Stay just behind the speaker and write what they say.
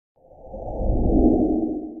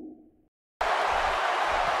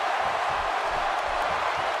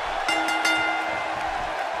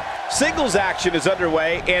singles action is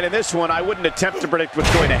underway, and in this one, I wouldn't attempt to predict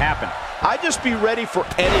what's going to happen. I'd just be ready for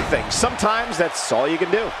anything. Sometimes that's all you can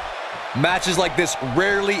do. Matches like this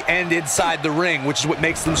rarely end inside the ring, which is what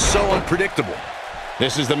makes them so unpredictable.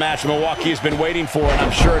 This is the match Milwaukee has been waiting for, and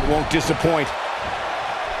I'm sure it won't disappoint.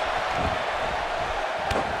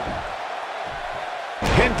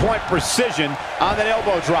 Pinpoint precision on that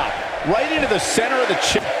elbow drop. Right into the center of the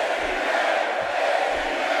chin.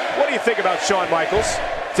 What do you think about Shawn Michaels?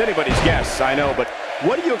 It's anybody's guess, I know, but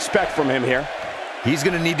what do you expect from him here? He's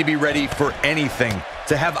going to need to be ready for anything.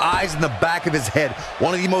 To have eyes in the back of his head,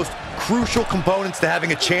 one of the most crucial components to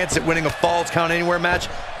having a chance at winning a Falls Count Anywhere match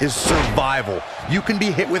is survival. You can be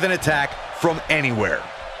hit with an attack from anywhere.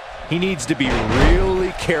 He needs to be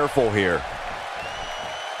really careful here.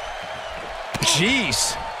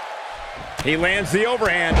 Jeez. He lands the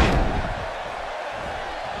overhand.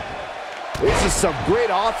 This is some great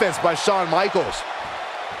offense by Shawn Michaels.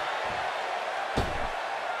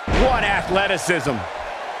 What athleticism.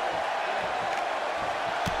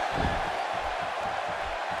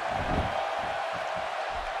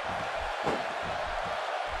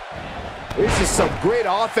 This is some great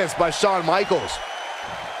offense by Shawn Michaels.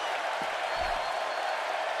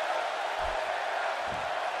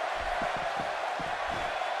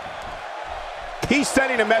 He's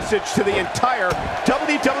sending a message to the entire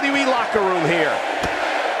WWE locker room here.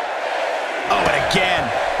 Oh, and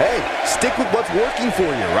again. Hey, stick with what's working for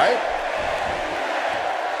you, right?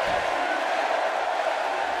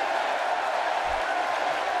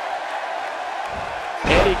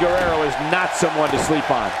 Eddie Guerrero is not someone to sleep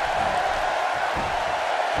on.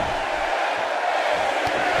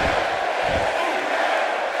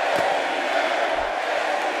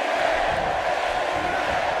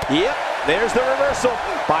 Yep, there's the reversal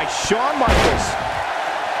by Shawn Michaels.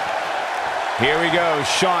 Here we go.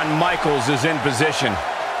 Shawn Michaels is in position.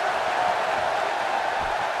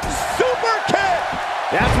 Super kick!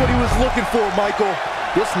 That's what he was looking for, Michael.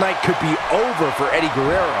 This night could be over for Eddie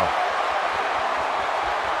Guerrero.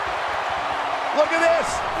 Look at this.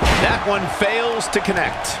 That one fails to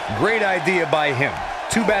connect. Great idea by him.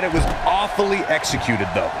 Too bad it was awfully executed,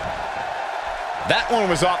 though. That one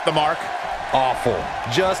was off the mark. Awful.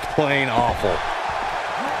 Just plain awful.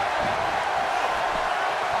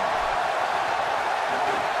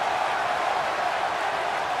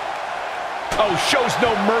 Oh, shows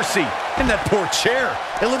no mercy. And that poor chair.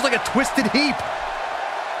 It looks like a twisted heap.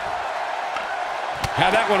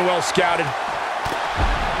 Had that one well scouted.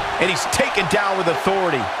 And he's taken down with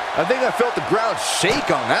authority. I think I felt the ground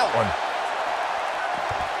shake on that one.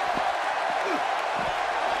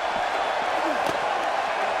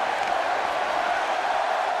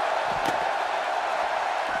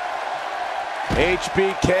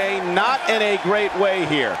 HBK not in a great way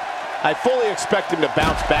here. I fully expect him to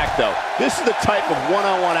bounce back, though. This is the type of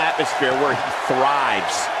one-on-one atmosphere where he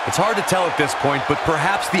thrives. It's hard to tell at this point, but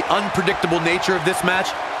perhaps the unpredictable nature of this match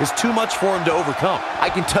is too much for him to overcome. I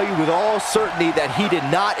can tell you with all certainty that he did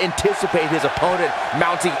not anticipate his opponent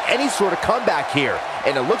mounting any sort of comeback here.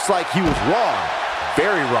 And it looks like he was wrong.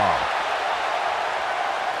 Very wrong.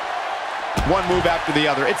 One move after the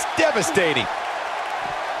other. It's devastating.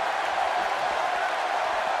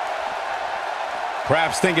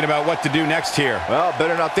 Perhaps thinking about what to do next here. Well,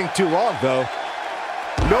 better not think too long, though.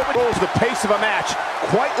 Nobody knows the pace of a match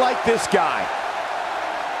quite like this guy.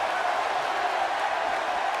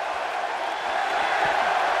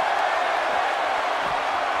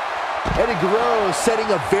 Eddie Guerrero is setting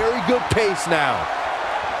a very good pace now.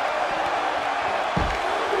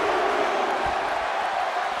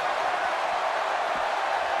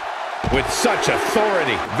 With such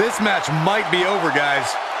authority. This match might be over, guys.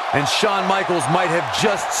 And Shawn Michaels might have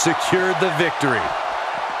just secured the victory.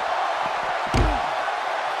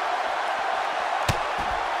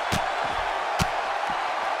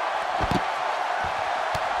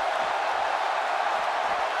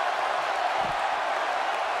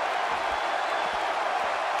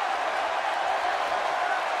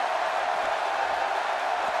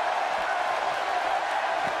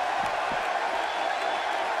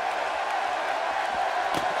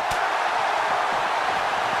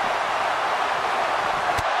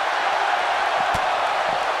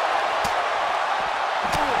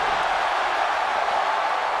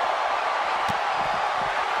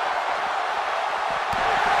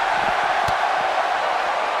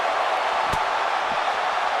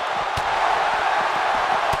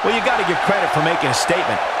 Well, you got to give credit for making a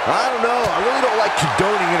statement. I don't know. I really don't like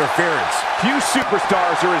condoning interference. Few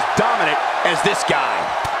superstars are as dominant as this guy.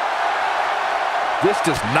 This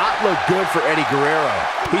does not look good for Eddie Guerrero.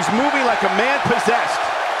 He's moving like a man possessed.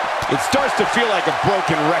 It starts to feel like a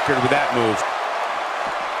broken record with that move.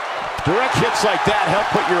 Direct hits like that help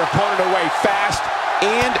put your opponent away fast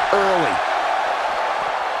and early.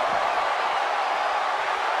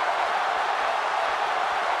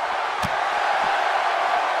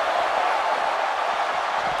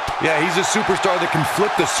 Yeah, he's a superstar that can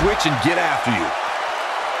flip the switch and get after you.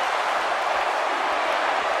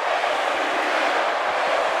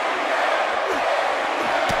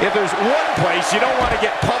 If there's one place you don't want to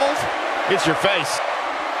get pummeled, it's your face.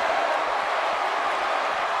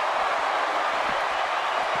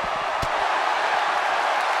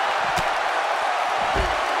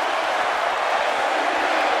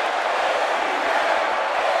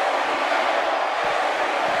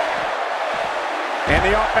 And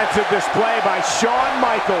the offensive display by Shawn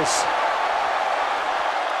Michaels.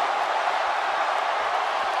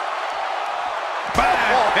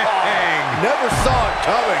 Bang! Never saw it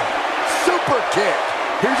coming. Super kick.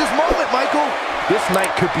 Here's his moment, Michael. This night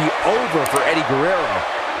could be over for Eddie Guerrero.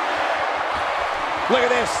 Look at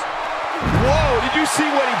this. Whoa, did you see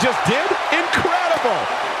what he just did? Incredible.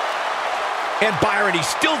 And Byron, he's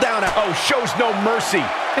still down. Oh, shows no mercy.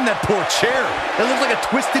 And that poor chair. It looks like a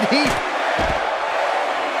twisted heap.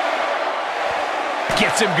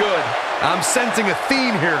 Gets him good. I'm sensing a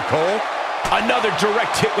theme here, Cole. Another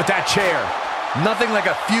direct hit with that chair. Nothing like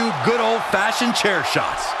a few good old-fashioned chair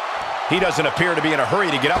shots. He doesn't appear to be in a hurry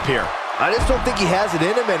to get up here. I just don't think he has it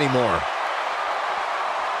in him anymore.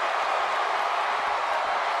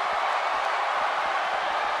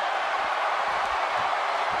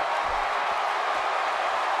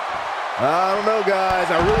 I don't know, guys.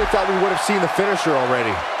 I really thought we would have seen the finisher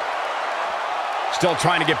already. Still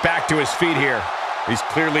trying to get back to his feet here. He's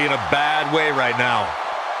clearly in a bad way right now.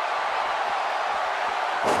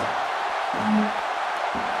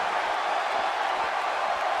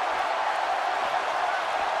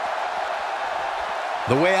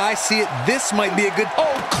 The way I see it, this might be a good...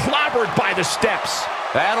 Oh, clobbered by the steps.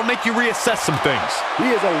 That'll make you reassess some things.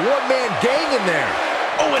 He is a one-man gang in there.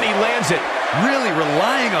 Oh, and he lands it. Really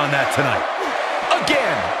relying on that tonight.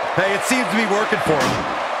 Again. Hey, it seems to be working for him.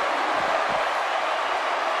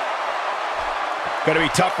 Going to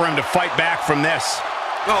be tough for him to fight back from this.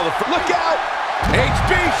 Oh, look out!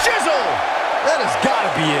 HB Shizzle! That has got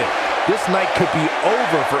to be it. This night could be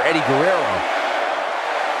over for Eddie Guerrero.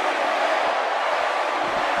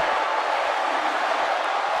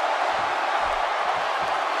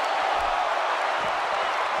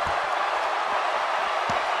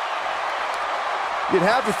 You'd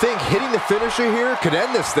have to think hitting the finisher here could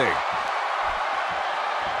end this thing.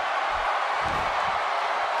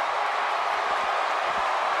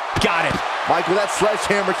 Got it. Michael, that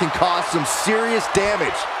sledgehammer can cause some serious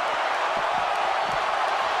damage.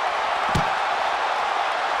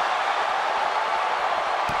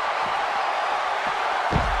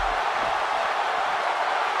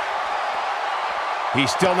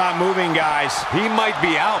 He's still not moving, guys. He might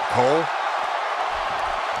be out, Cole.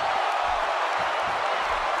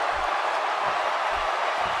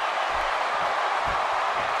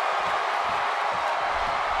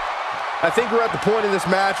 I think we're at the point in this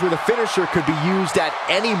match where the finisher could be used at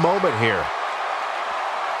any moment here.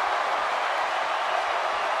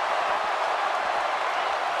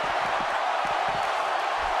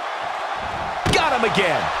 Got him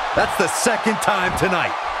again. That's the second time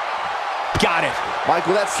tonight. Got it.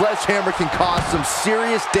 Michael, that sledgehammer can cause some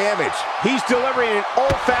serious damage. He's delivering an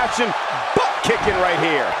old-fashioned butt kicking right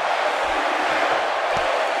here.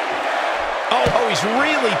 Oh, he's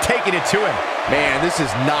really taking it to him. Man, this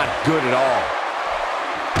is not good at all.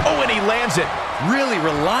 Oh, and he lands it. Really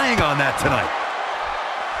relying on that tonight.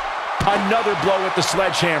 Another blow with the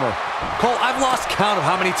sledgehammer. Cole, I've lost count of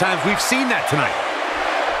how many times we've seen that tonight.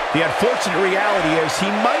 The unfortunate reality is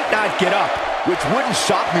he might not get up. Which wouldn't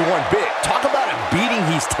shock me one bit. Talk about a beating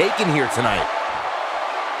he's taken here tonight.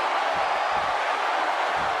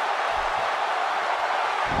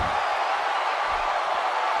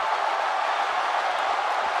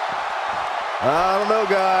 I don't know,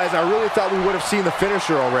 guys. I really thought we would have seen the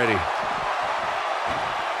finisher already.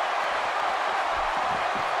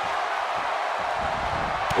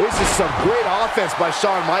 This is some great offense by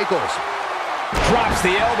Shawn Michaels. Drops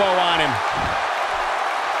the elbow on him.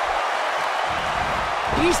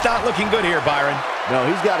 He's not looking good here, Byron. No,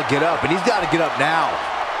 he's got to get up, and he's got to get up now.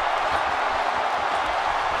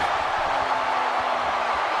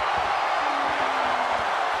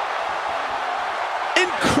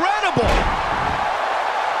 Incredible!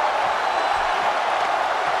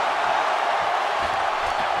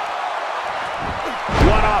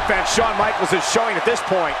 What offense Shawn Michaels is showing at this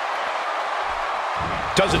point.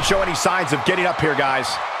 Doesn't show any signs of getting up here, guys.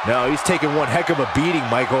 No, he's taking one heck of a beating,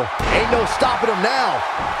 Michael. Ain't no stopping him now.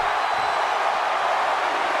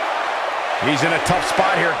 He's in a tough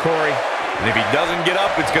spot here, Corey. And if he doesn't get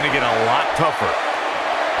up, it's going to get a lot tougher.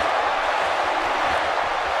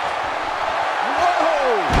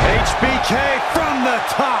 Whoa! HBK from the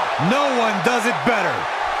top. No one does it better.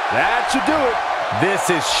 That should do it. This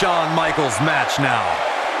is Shawn Michaels' match now.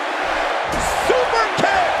 Super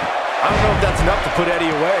kick! I don't know if that's enough to put Eddie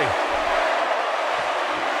away.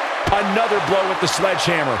 Another blow with the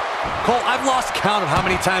sledgehammer. Cole, I've lost count of how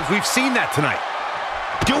many times we've seen that tonight.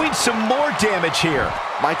 Doing some more damage here.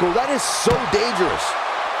 Michael, that is so dangerous.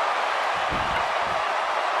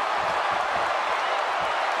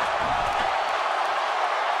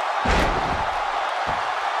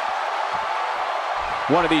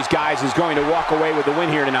 One of these guys is going to walk away with the win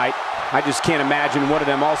here tonight. I just can't imagine one of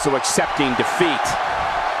them also accepting defeat.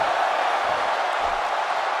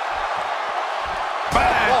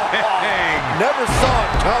 Never saw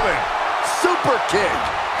it coming. Super kick.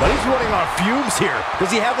 But he's running on fumes here.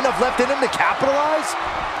 Does he have enough left in him to capitalize?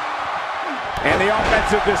 And the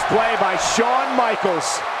offensive display by Shawn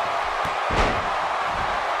Michaels.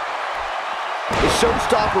 The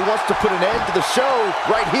showstopper wants to put an end to the show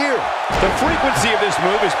right here. The frequency of this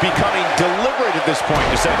move is becoming deliberate at this point,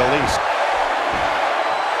 to say the least.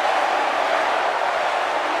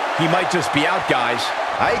 He might just be out, guys.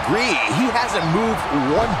 I agree. He hasn't moved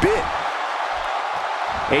one bit.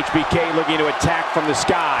 HBK looking to attack from the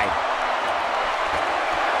sky.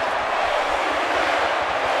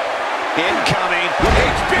 Incoming.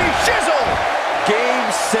 HB Shizzle. Game,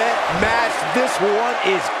 set, match. This one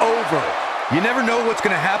is over. You never know what's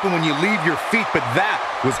going to happen when you leave your feet, but that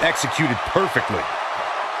was executed perfectly.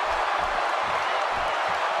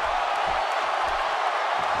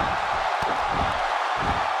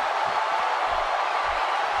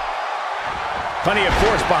 Plenty of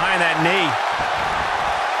force behind that knee.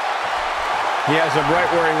 He has him right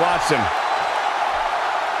where he wants him.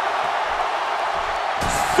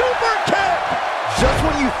 Super kick! Just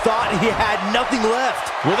when you thought he had nothing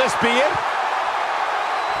left. Will this be it?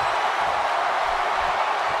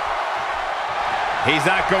 He's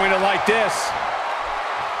not going to like this.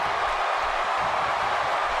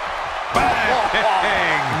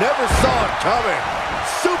 Bang! Never saw it coming.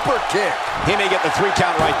 Super kick. He may get the 3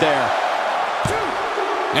 count right there.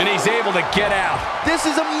 And he's able to get out. This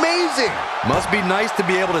is amazing. Must be nice to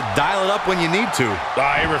be able to dial it up when you need to.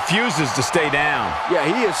 He refuses to stay down. Yeah,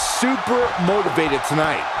 he is super motivated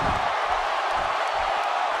tonight.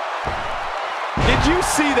 Did you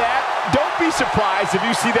see that? Don't be surprised if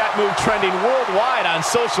you see that move trending worldwide on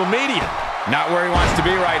social media. Not where he wants to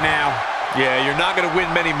be right now. Yeah, you're not going to win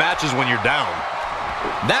many matches when you're down.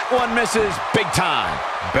 That one misses big time.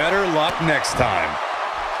 Better luck next time.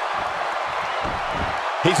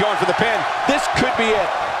 He's going for the pin. This could be it.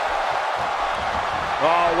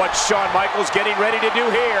 Oh, what's Shawn Michaels getting ready to do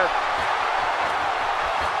here?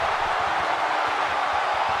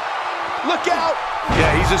 Look out!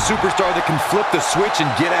 Yeah, he's a superstar that can flip the switch and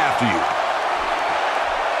get after you.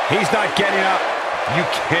 He's not getting up. You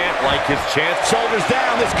can't like his chance. Shoulders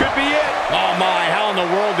down. This could be it. Oh, my. How in the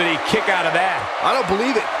world did he kick out of that? I don't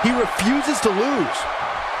believe it. He refuses to lose.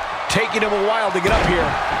 Taking him a while to get up here.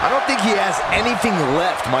 I don't think he has anything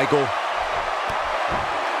left, Michael.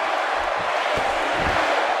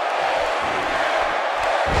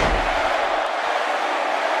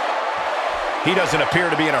 He doesn't appear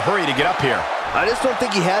to be in a hurry to get up here. I just don't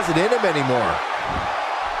think he has it in him anymore.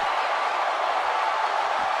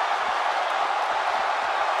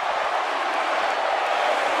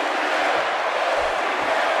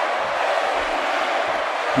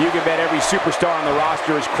 You can bet every superstar on the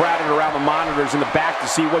roster is crowded around the monitors in the back to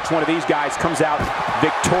see which one of these guys comes out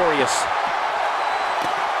victorious.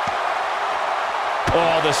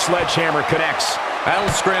 Oh, the sledgehammer connects. That'll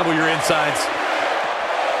scramble your insides.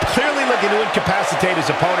 Clearly looking to incapacitate his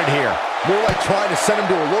opponent here. More like trying to send him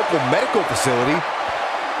to a local medical facility.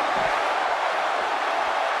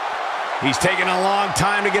 He's taking a long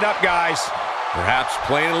time to get up, guys. Perhaps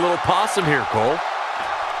playing a little possum here, Cole.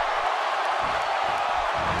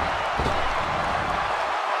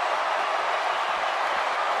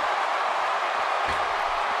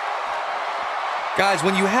 Guys,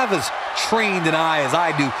 when you have as trained an eye as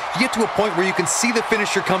I do, you get to a point where you can see the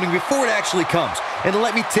finisher coming before it actually comes. And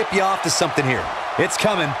let me tip you off to something here. It's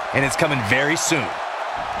coming, and it's coming very soon.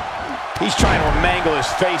 He's trying to mangle his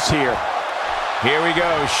face here. Here we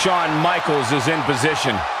go. Shawn Michaels is in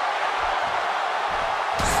position.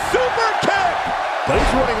 Super kick! But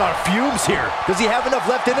he's running on fumes here. Does he have enough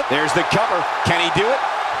left in him? There's the cover. Can he do it?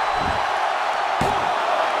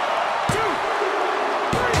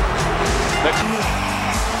 Let's